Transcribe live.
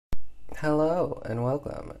Hello and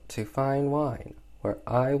welcome to Fine Wine, where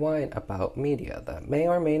I whine about media that may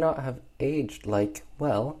or may not have aged like,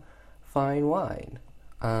 well, fine wine.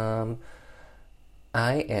 I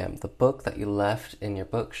am the book that you left in your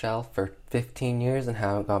bookshelf for 15 years and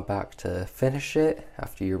haven't gone back to finish it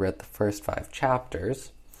after you read the first 5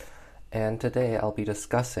 chapters. And today I'll be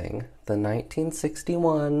discussing the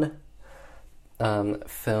 1961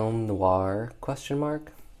 film noir, question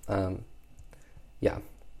mark?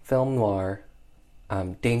 Film noir,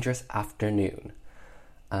 Dangerous Afternoon.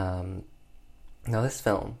 Now this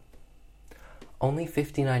film, only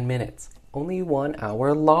 59 minutes, only 1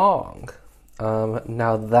 hour long.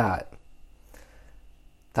 Now that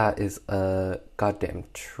is a goddamn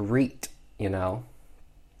treat, you know?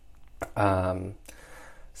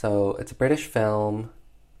 So it's a British film,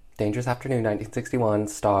 Dangerous Afternoon, 1961,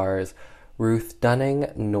 stars Ruth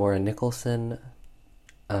Dunning, Nora Nicholson,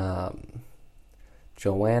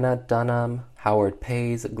 Joanna Dunham, Howard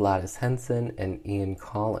Payes, Gladys Henson, and Ian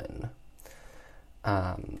Collin.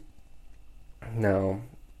 Now,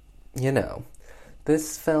 you know,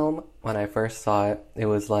 this film, when I first saw it, it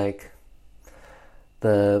was like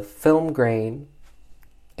the film grain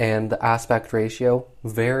and the aspect ratio,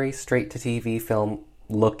 very straight-to-TV film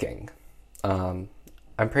looking. I'm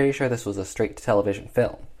pretty sure this was a straight-to-television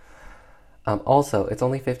film. Also, it's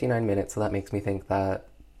only 59 minutes, so that makes me think that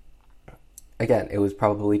again, it was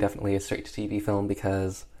probably definitely a straight-to-TV film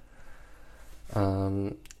because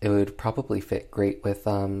it would probably fit great with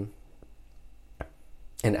an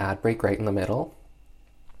ad break right in the middle.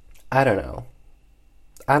 I don't know.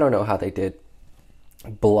 I don't know how they did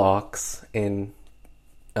blocks in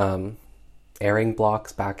airing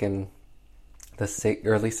blocks back in the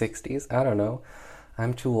early 60s. I don't know.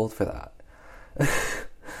 I'm too old for that.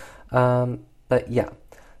 But yeah.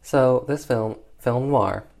 So this film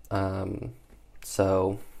noir.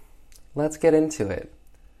 So let's get into it.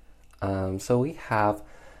 So we have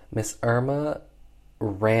Miss Irma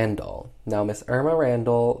Randall. Now, Miss Irma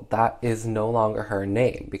Randall, that is no longer her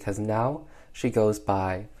name because now she goes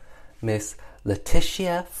by Miss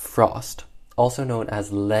Letitia Frost, also known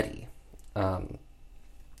as Letty.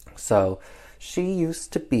 So she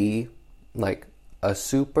used to be like a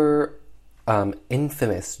super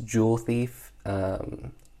infamous jewel thief,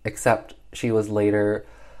 except she was later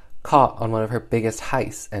caught on one of her biggest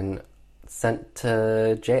heists and sent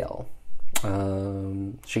to jail.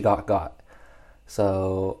 She got.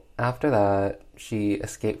 So after that, she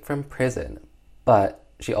escaped from prison, but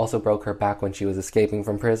she also broke her back when she was escaping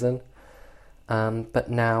from prison.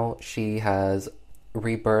 But now she has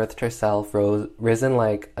rebirthed herself, risen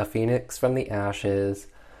like a phoenix from the ashes,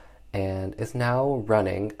 and is now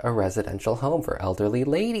running a residential home for elderly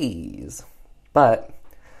ladies. But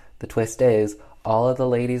the twist is, all of the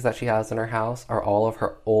ladies that she has in her house are all of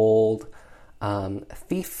her old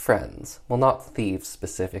thief friends. Well, not thieves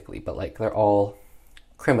specifically, but like they're all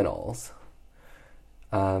criminals.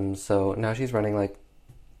 So now she's running like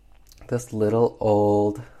this little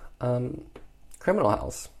old criminal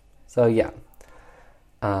house. So yeah.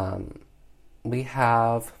 We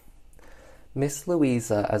have Miss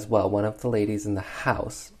Louisa as well, one of the ladies in the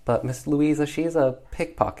house. But Miss Louisa, she's a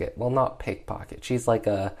pickpocket. Well, not pickpocket. She's like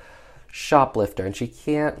a shoplifter, and she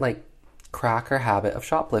can't like crack her habit of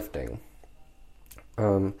shoplifting.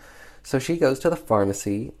 So she goes to the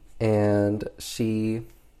pharmacy and she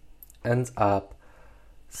ends up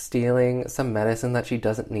stealing some medicine that she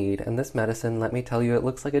doesn't need. And this medicine, let me tell you, it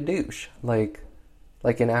looks like a douche, like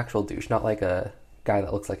an actual douche, not like a guy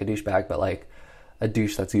that looks like a douchebag, but like a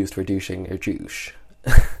douche that's used for douching or douche.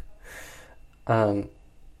 But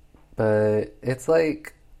it's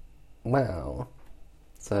like, wow.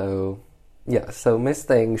 So, yeah, so Miss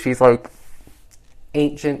Thing, she's like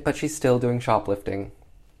ancient, but she's still doing shoplifting,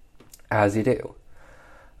 as you do.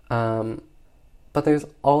 But there's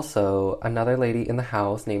also another lady in the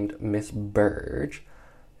house named Miss Burge,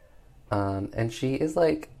 and she is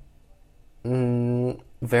like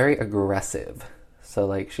very aggressive. So,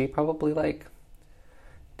 like, she probably like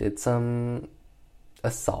did some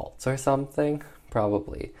assaults or something,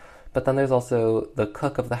 probably. But then there's also the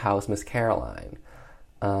cook of the house, Miss Caroline.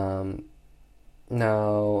 No,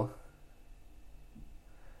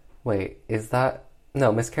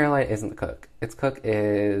 Miss Caroline isn't the cook. Its cook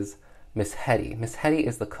is Miss Hetty. Miss Hetty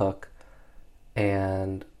is the cook,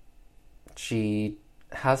 and she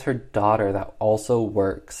has her daughter that also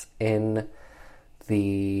works in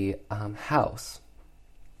the house.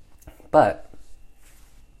 But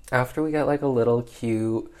after we get like a little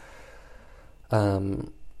cute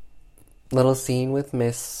little scene with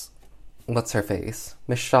Miss what's her face?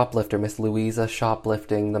 Miss Shoplifter, Miss Louisa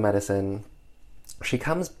shoplifting the medicine. she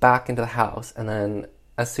comes back into the house, and then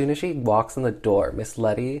as soon as she walks in the door, Miss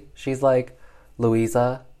Letty, she's like,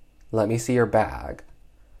 Louisa, let me see your bag.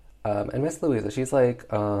 And Miss Louisa, she's like,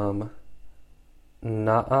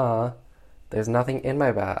 nuh-uh, there's nothing in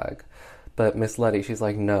my bag. But Miss Letty, she's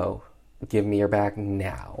like, no, give me your bag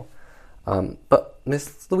now. But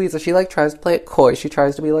Miss Louisa, she like tries to play it coy. She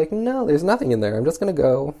tries to be like, no, there's nothing in there. I'm just gonna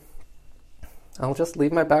go. I'll just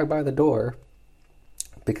leave my bag by the door.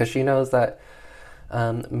 Because she knows that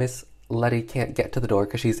Miss Letty can't get to the door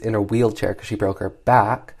because she's in a wheelchair because she broke her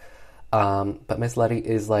back. But Miss Letty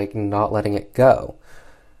is like not letting it go.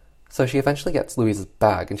 So she eventually gets Louisa's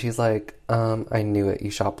bag and she's like, I knew it,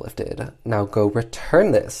 you shoplifted. Now go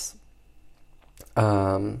return this.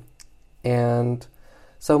 And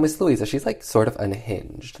so Miss Louisa, she's like sort of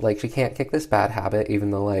unhinged. Like she can't kick this bad habit,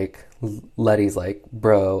 even though like Letty's like,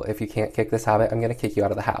 bro, if you can't kick this habit, I'm gonna kick you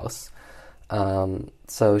out of the house.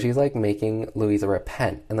 So she's like making Louisa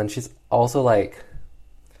repent. And then she's also like,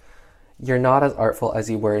 you're not as artful as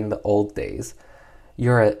you were in the old days.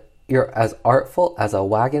 You're as artful as a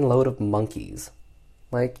wagon load of monkeys.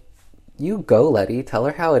 Like, you go, Letty. Tell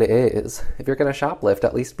her how it is. If you're gonna shoplift,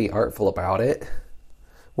 at least be artful about it.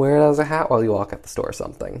 Wear it as a hat while you walk at the store or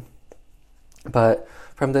something. But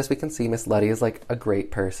from this, we can see Miss Letty is like a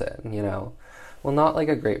great person, you know. Well, not like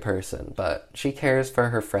a great person, but she cares for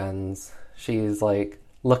her friends. She's like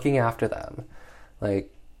looking after them.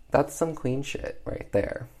 Like, that's some queen shit right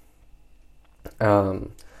there.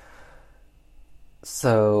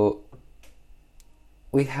 So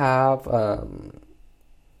we have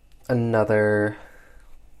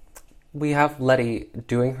we have Letty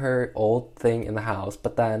doing her old thing in the house,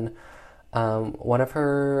 but then one of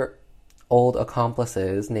her old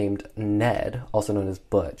accomplices named Ned, also known as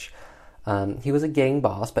Butch, he was a gang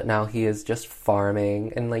boss, but now he is just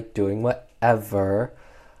farming and like doing whatever.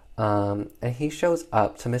 And he shows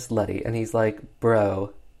up to Miss Letty and he's like,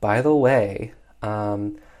 bro, by the way,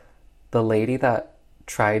 the lady that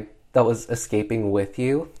was escaping with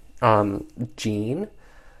you, Jean,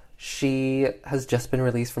 she has just been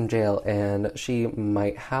released from jail and she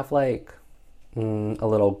might have like a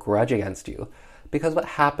little grudge against you. Because what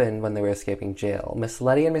happened when they were escaping jail, Miss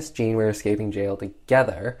Letty and Miss Jean were escaping jail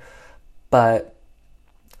together, but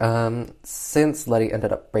since Letty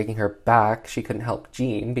ended up breaking her back, she couldn't help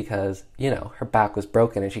Jean because, you know, her back was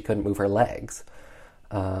broken and she couldn't move her legs.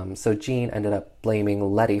 So Jean ended up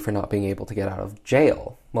blaming Letty for not being able to get out of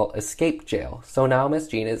jail. Well, escape jail. So now Miss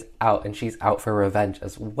Jean is out and she's out for revenge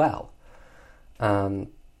as well.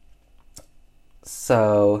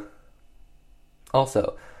 So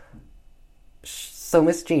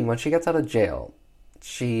Miss Jean, when she gets out of jail,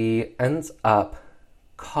 she ends up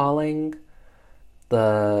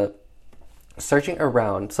searching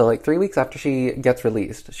around. So like 3 weeks after she gets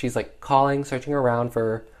released, she's like searching around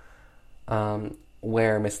for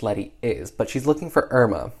where Miss Letty is, but she's looking for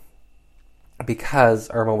Irma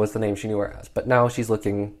because Irma was the name she knew her as, but now she's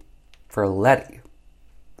looking for Letty.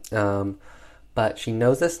 But she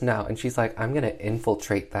knows this now, and she's like, I'm gonna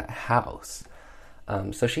infiltrate that house.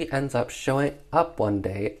 So she ends up showing up one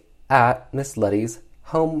day at Miss Letty's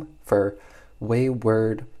home for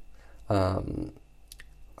wayward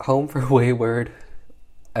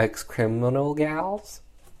ex-criminal gals,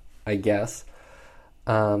 I guess.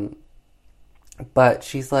 But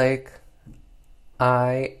she's like,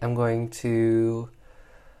 I am going to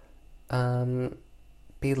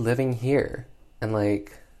be living here and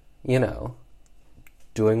like, you know,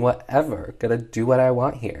 doing whatever, gonna do what I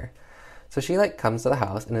want here. So she like comes to the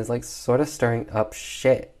house and is like sort of stirring up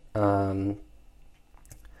shit. But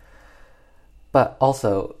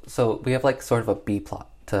also, so we have like sort of a B plot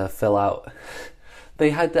to fill out. They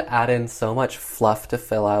had to add in so much fluff to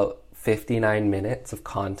fill out 59 minutes of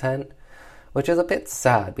content, which is a bit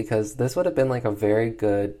sad because this would have been like a very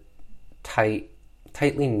good,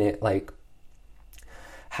 tightly knit, like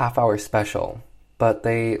half-hour special. But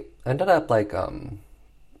they ended up like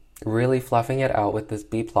really fluffing it out with this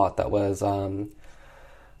B plot that was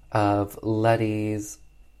of Letty's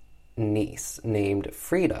niece named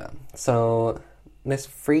Frida. So Miss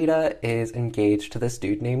Frida is engaged to this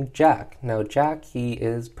dude named Jack. Now Jack, he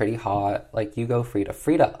is pretty hot. Like, you go Frida.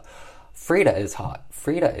 Frida is hot.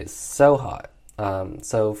 Frida is so hot.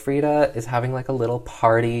 So Frida is having like a little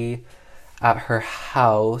party at her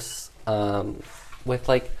house with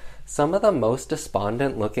like some of the most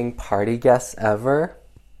despondent looking party guests ever.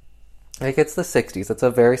 Like, it's the 60s. It's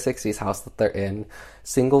a very 60s house that they're in.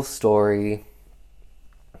 Single story.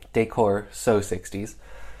 Decor, so 60s.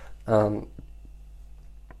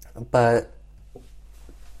 But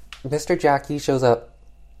Mr. Jackie shows up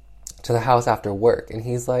to the house after work, and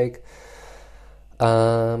he's like,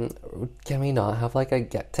 Can we not have like a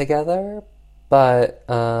get together? But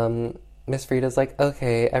Miss Frida's like,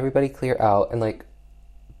 okay, everybody clear out, and like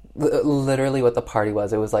literally what the party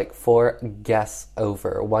was, it was like four guests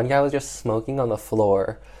over. One guy was just smoking on the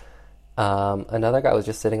floor. Another guy was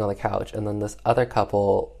just sitting on the couch, and then this other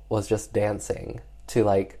couple was just dancing to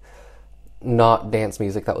like not dance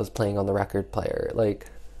music that was playing on the record player. Like,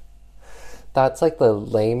 that's like the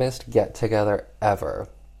lamest get together ever.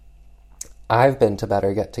 I've been to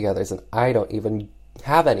better get togethers, and I don't even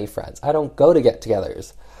have any friends. I don't go to get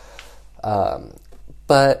togethers.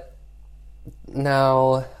 But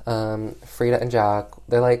now, Frida and Jack,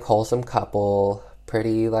 they're like wholesome couple,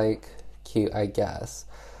 pretty like cute, I guess.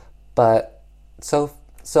 But so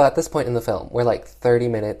at this point in the film, we're like 30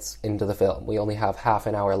 minutes into the film. We only have half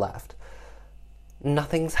an hour left.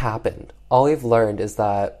 Nothing's happened. All we've learned is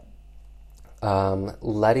that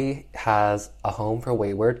Letty has a home for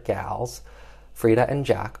wayward gals. Frida and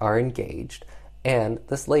Jack are engaged, and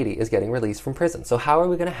this lady is getting released from prison. So how are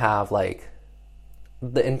we going to have like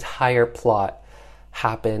the entire plot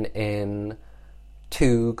happen in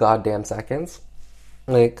 2 goddamn seconds?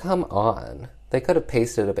 Like, come on. They could have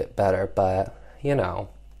paced it a bit better, but you know.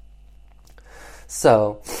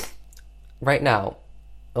 So right now,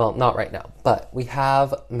 well, not right now, but we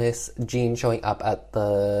have Miss Jean showing up at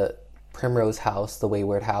the Primrose house, the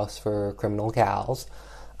wayward house for criminal gals.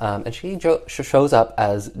 And she shows up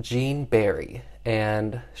as Jean Barry.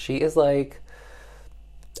 And she is like,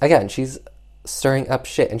 again, she's stirring up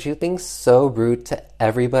shit. And she's being so rude to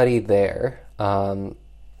everybody there.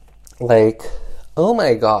 Like, oh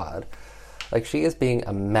my god. Like, she is being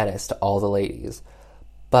a menace to all the ladies.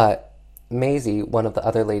 But Maisie, one of the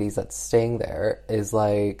other ladies that's staying there, is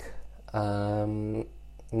like, no,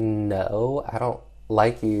 I don't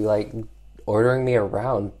like you, like, ordering me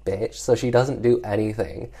around, bitch. So she doesn't do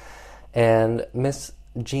anything. And Miss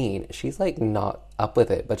Jean, she's like not up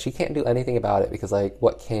with it, but she can't do anything about it because, like,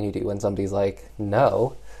 what can you do when somebody's like,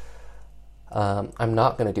 no, I'm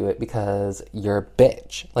not gonna do it because you're a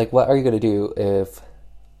bitch. Like, what are you gonna do if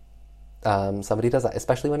somebody does that,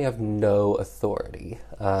 especially when you have no authority?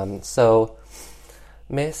 So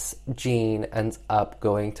Miss Jean ends up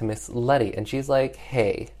going to Miss Letty, and she's like,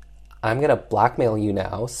 hey, I'm gonna blackmail you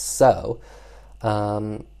now, so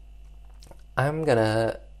I'm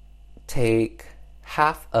gonna take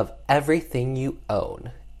half of everything you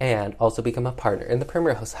own and also become a partner in the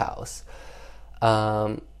Primrose house.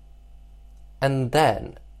 And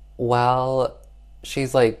then while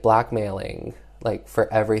she's like blackmailing, like,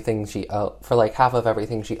 for everything for like half of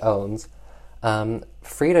everything she owns,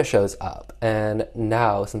 Frida shows up, and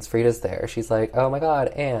now since Frida's there, she's like, oh my god,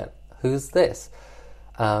 Aunt, who's this?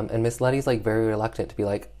 And Miss Letty's like very reluctant to be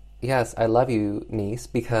like, yes, I love you, niece,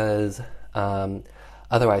 because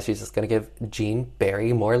otherwise she's just gonna give Jean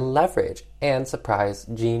Barry more leverage. And surprise,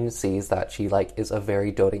 Jean sees that she like is a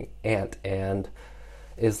very doting aunt and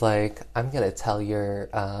is like, I'm gonna tell your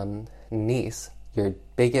niece your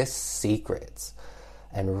biggest secrets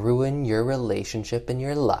and ruin your relationship in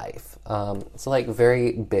your life. So like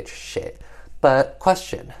very bitch shit. But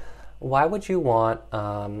question, why would you want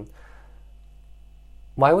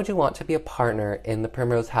to be a partner in the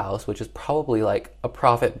Primrose house, which is probably like a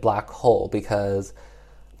profit black hole, because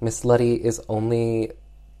Miss Letty is only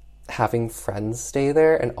having friends stay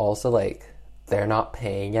there, and also like they're not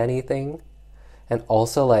paying anything, and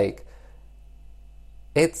also like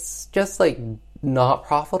it's just like not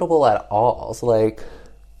profitable at all. So like,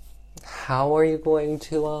 how are you going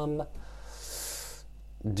to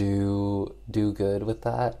do good with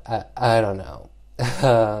that? I don't know.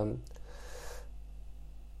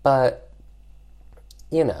 But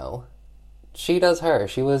you know, she does her.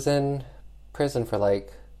 She was in prison for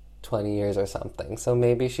like 20 years or something, so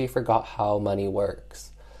maybe she forgot how money works.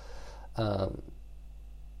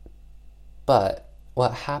 But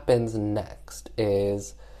what happens next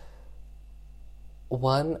is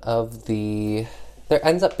there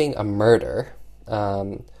ends up being a murder,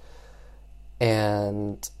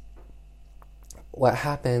 and what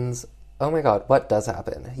happens, oh my god, what does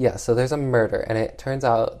happen? Yeah, so there's a murder, and it turns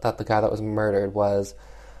out that the guy that was murdered was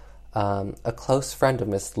a close friend of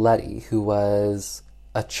Miss Letty, who was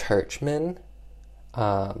a churchman.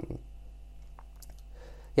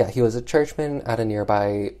 He was a churchman at a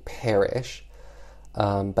nearby parish,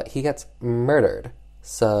 but he gets murdered.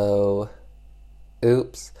 So,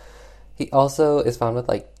 oops. He also is found with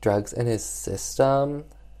like drugs in his system.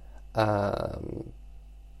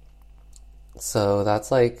 So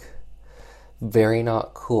that's like very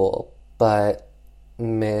not cool. But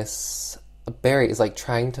Miss Barry is like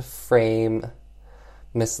trying to frame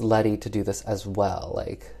Miss Letty to do this as well.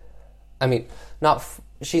 Like, I mean,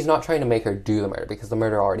 she's not trying to make her do the murder because the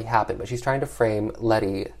murder already happened, but she's trying to frame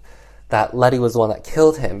Letty that Letty was the one that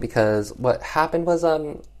killed him, because what happened was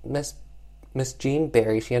Miss Jean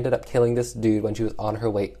Barry, she ended up killing this dude when she was on her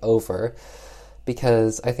way over,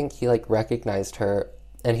 because I think he like recognized her,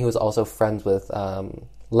 and he was also friends with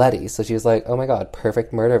Letty, so she was like, oh my god,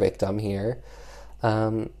 perfect murder victim here.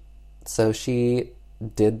 So she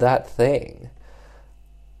did that thing.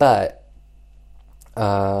 But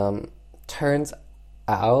turns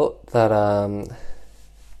out that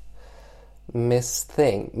Miss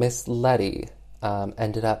Letty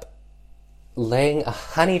ended up laying a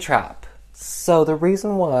honey trap. So the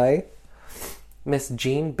reason why Miss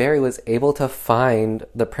Jean Barry was able to find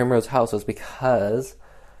the Primrose house was because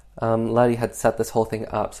Letty had set this whole thing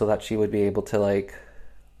up so that she would be able to like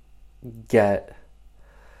get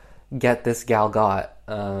this gal got.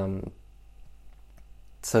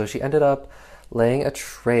 So she ended up laying a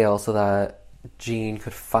trail so that Jean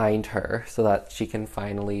could find her, so that she can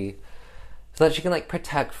like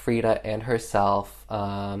protect Frida and herself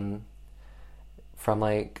from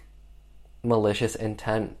like malicious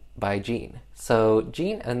intent by Jean. So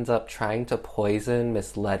Jean ends up trying to poison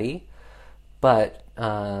Miss Letty, but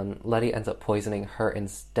Letty ends up poisoning her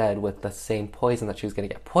instead with the same poison that she was going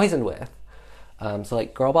to get poisoned with. So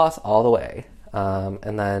like girl boss all the way.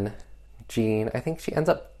 And then Jean, I think she ends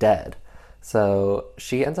up dead. So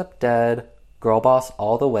she ends up dead, girl boss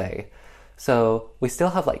all the way. So we still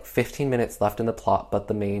have like 15 minutes left in the plot, but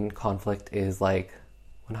the main conflict is like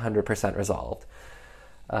 100% resolved.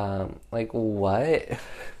 Like what?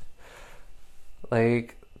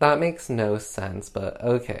 Like that makes no sense, but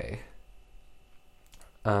okay.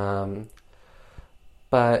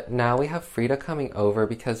 But now we have Frida coming over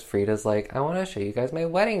because Frida's like, I want to show you guys my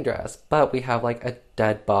wedding dress. But we have like a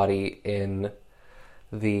dead body in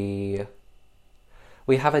the...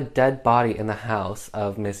 We have a dead body in the house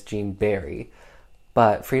of Miss Jean Barry.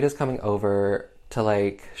 But Frida's coming over to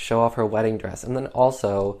like show off her wedding dress. And then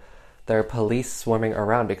also there are police swarming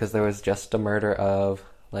around because there was just a murder of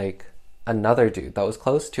like another dude that was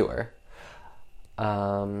close to her.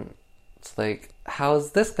 It's like,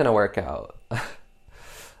 how's this gonna work out?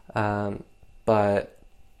 But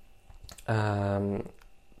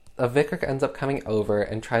a vicar ends up coming over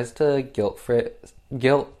and tries to guilt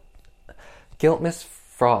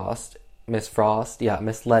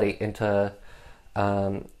Miss Letty into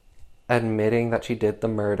admitting that she did the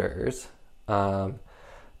murders.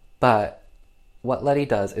 But what Letty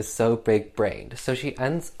does is so big-brained. So she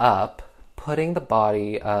ends up putting the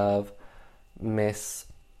body of Miss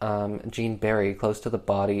Jean Barry close to the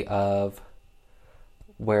body of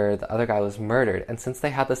where the other guy was murdered. And since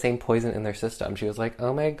they had the same poison in their system, she was like,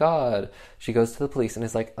 oh my god. She goes to the police and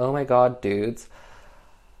is like, oh my god, dudes.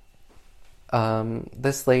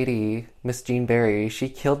 This lady, Miss Jean Barry, she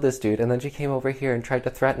killed this dude, and then she came over here and tried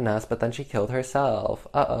to threaten us, but then she killed herself.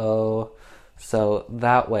 Uh-oh. So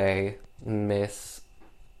that way, Miss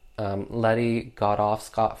Letty got off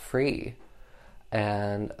scot-free.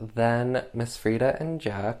 And then Miss Frida and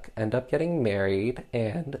Jack end up getting married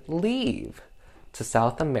and leave to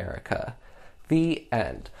South America. The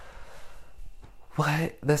end.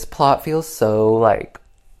 What? This plot feels so, like,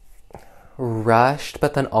 rushed,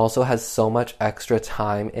 but then also has so much extra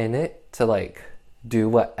time in it to, like, do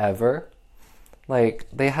whatever. Like,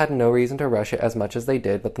 they had no reason to rush it as much as they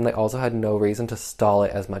did, but then they also had no reason to stall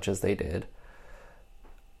it as much as they did.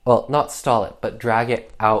 Well, not stall it, but drag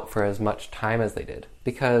it out for as much time as they did.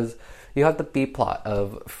 Because you have the B-plot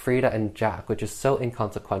of Frida and Jack, which is so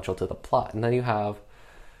inconsequential to the plot. And then you have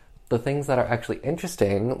the things that are actually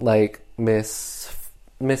interesting, like Miss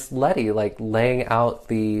Letty, like laying out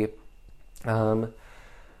the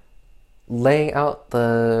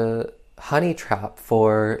honey trap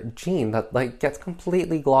for Jean that like gets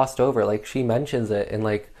completely glossed over. Like she mentions it in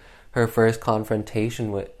like her first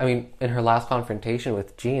confrontation in her last confrontation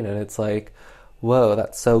with Jean, and it's like, whoa,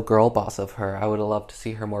 that's so girl boss of her. I would have loved to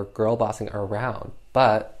see her more girl bossing around.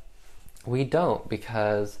 But we don't,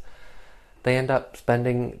 because they end up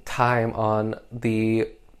spending time on the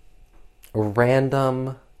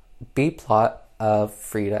random B-plot of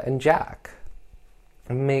Frida and Jack.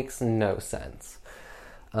 It makes no sense.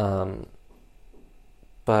 But,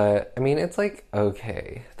 I mean, it's like,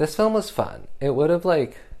 okay. This film was fun. It would have,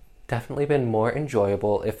 like, definitely been more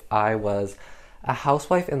enjoyable if I was a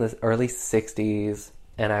housewife in the early 60s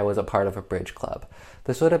and I was a part of a bridge club.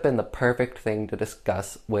 This would have been the perfect thing to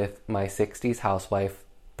discuss with my 60s housewife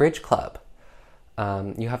bridge club.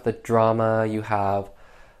 You have the drama, you have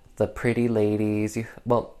the pretty ladies, you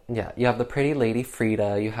have the pretty lady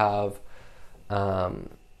Frida, you have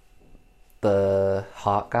the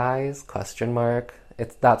hot guys, question mark.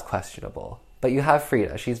 That's questionable. But you have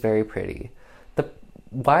Frida. She's very pretty.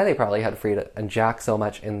 Why they probably had Frida and Jack so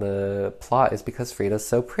much in the plot is because Frida's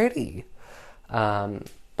so pretty.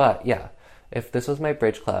 But yeah, if this was my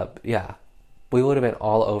bridge club, yeah, we would have been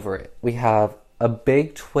all over it. We have a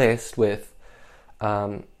big twist with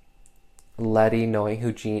Letty knowing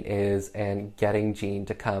who Jean is and getting Jean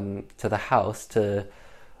to come to the house to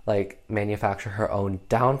like manufacture her own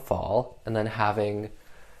downfall, and then having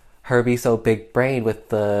her be so big brained with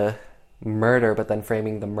the murder, but then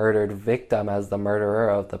framing the murdered victim as the murderer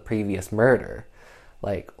of the previous murder.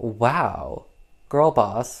 Like, wow, girl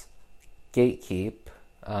boss, gatekeep,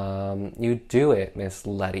 you do it, Miss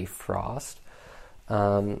Letty Frost.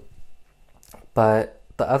 But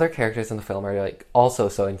the other characters in the film are like also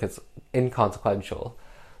so inconsequential.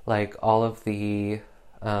 Like all of the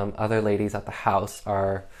other ladies at the house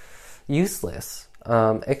are useless,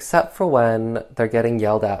 except for when they're getting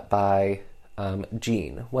yelled at by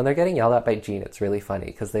Jean. When they're getting yelled at by Jean, it's really funny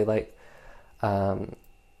because they like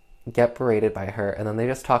get berated by her, and then they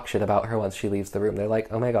just talk shit about her once she leaves the room. They're like,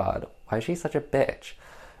 oh my god, why is she such a bitch?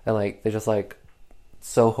 And like they're just like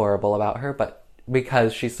so horrible about her, but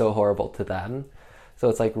because she's so horrible to them. So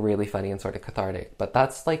it's like really funny and sort of cathartic. But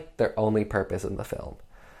that's like their only purpose in the film.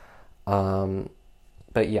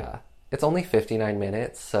 But yeah, it's only 59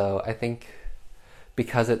 minutes, so I think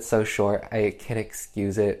because it's so short, I can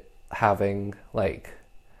excuse it having like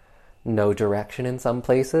no direction in some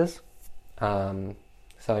places. So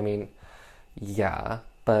I mean, yeah,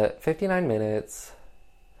 but 59 minutes,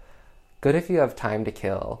 good if you have time to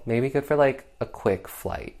kill, maybe good for like a quick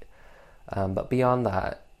flight. But beyond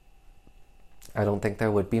that, I don't think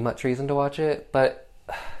there would be much reason to watch it. But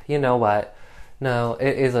you know what? No,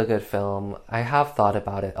 it is a good film. I have thought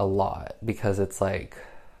about it a lot because it's like,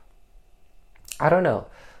 I don't know,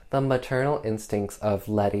 the maternal instincts of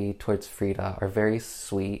Letty towards Frida are very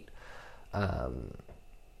sweet.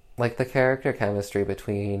 Like the character chemistry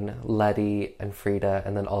between Letty and Frida,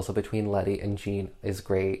 and then also between Letty and Jean, is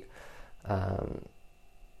great.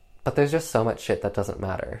 But there's just so much shit that doesn't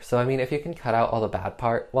matter. So I mean, if you can cut out all the bad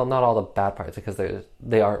part, well, not all the bad parts because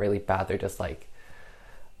they aren't really bad. They're just like,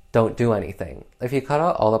 don't do anything. If you cut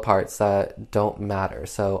out all the parts that don't matter,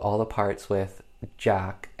 so all the parts with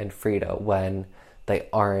Jack and Frida when they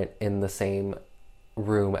aren't in the same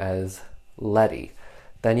room as Letty,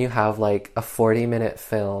 then you have like a 40-minute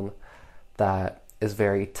film that is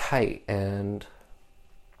very tight and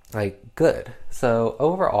like good. So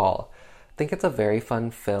overall, I think it's a very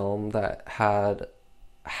fun film that had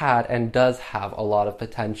and does have a lot of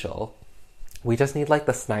potential. We just need like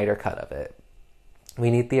the Snyder cut of it. We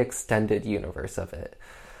need the extended universe of it.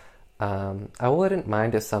 I wouldn't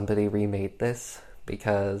mind if somebody remade this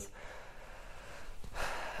because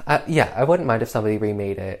I wouldn't mind if somebody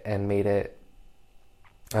remade it and made it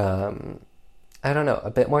I don't know, a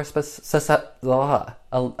bit more a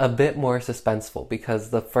bit more suspenseful, because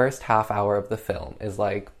the first half hour of the film is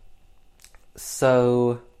like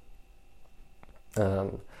so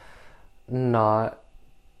not,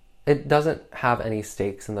 it doesn't have any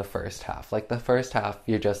stakes in the first half. Like the first half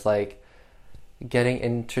you're just like getting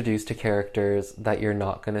introduced to characters that you're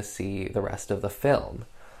not going to see the rest of the film.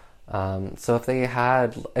 So if they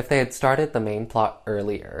had started the main plot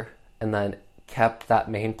earlier and then kept that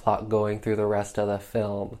main plot going through the rest of the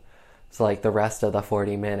film, so like the rest of the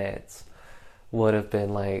 40 minutes would have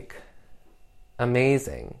been like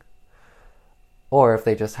amazing. Or if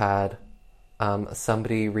they just had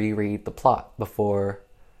somebody reread the plot before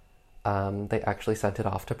they actually sent it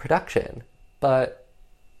off to production. But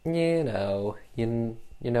you know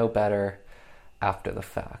better after the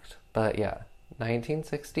fact. But yeah,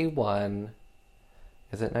 1961.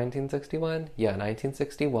 Is it 1961? Yeah,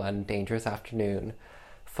 1961, Dangerous Afternoon.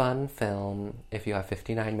 Fun film if you have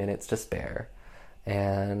 59 minutes to spare.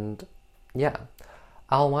 And yeah,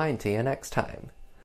 I'll whine to you next time.